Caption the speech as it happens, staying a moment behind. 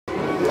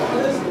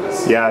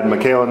Yeah, and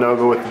Michaela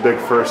Noga with the big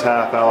first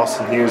half,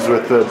 Allison Hughes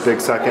with the big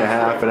second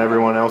half, and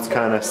everyone else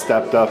kind of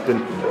stepped up in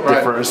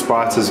different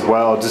spots as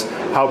well. Just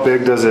how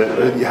big is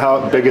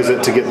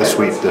it to get the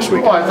sweep this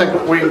week? Well, I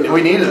think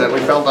we needed it. We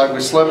felt like we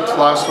slipped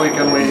last week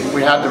and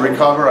we had to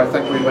recover. I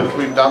think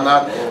we've done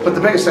that. But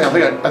the biggest thing,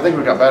 I think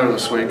we got better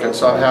this week, and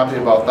so I'm happy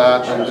about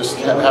that, and just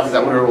happy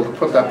that we were able to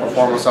put that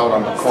performance out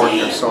on the court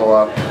here.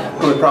 So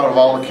really proud of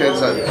all the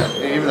kids,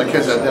 even the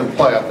kids that didn't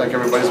play. I think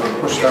everybody's been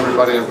pushing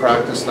everybody in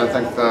practice, and I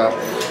think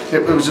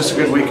it was just a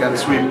good weekend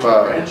sweep.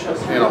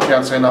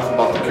 Can't say enough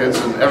about the kids,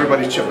 and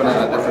everybody's chipping in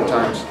at different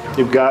times.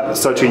 You've got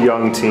such a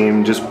young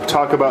team. Just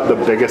talk about the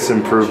biggest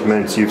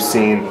improvements you've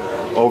seen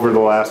over the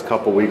last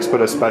couple weeks,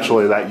 but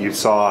especially that you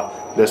saw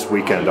this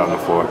weekend on the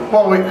floor.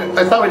 Well,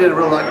 I thought we did a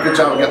real good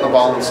job of getting the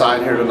ball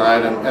inside here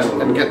tonight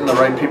and getting the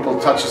right people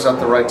touches at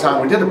the right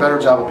time. We did a better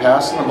job of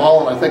passing the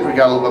ball, and I think we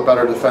got a little bit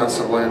better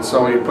defensively. And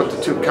so you put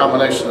the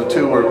combination of the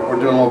two, we're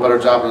doing a little better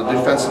job on the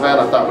defensive end.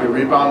 I thought we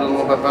rebounded a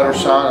little bit better,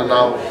 Sean, and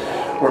now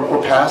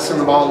we're passing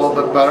the ball a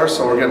little bit better,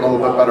 so we're getting a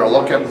little bit better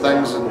look at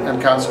things, and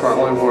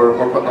consequently we're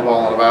putting the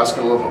ball in the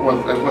basket a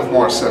little bit with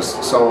more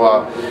assists.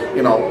 So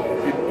you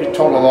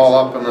total it all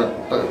up, and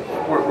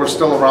we're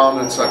still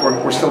around. It's like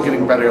we're still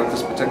getting better at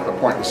this particular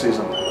point in the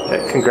season.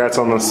 Okay, congrats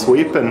on the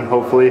sweep, and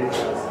hopefully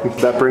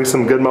that brings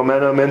some good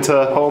momentum into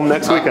home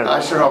next weekend.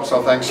 I sure hope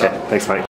so. Thanks, Sean. Okay, thanks, Mike.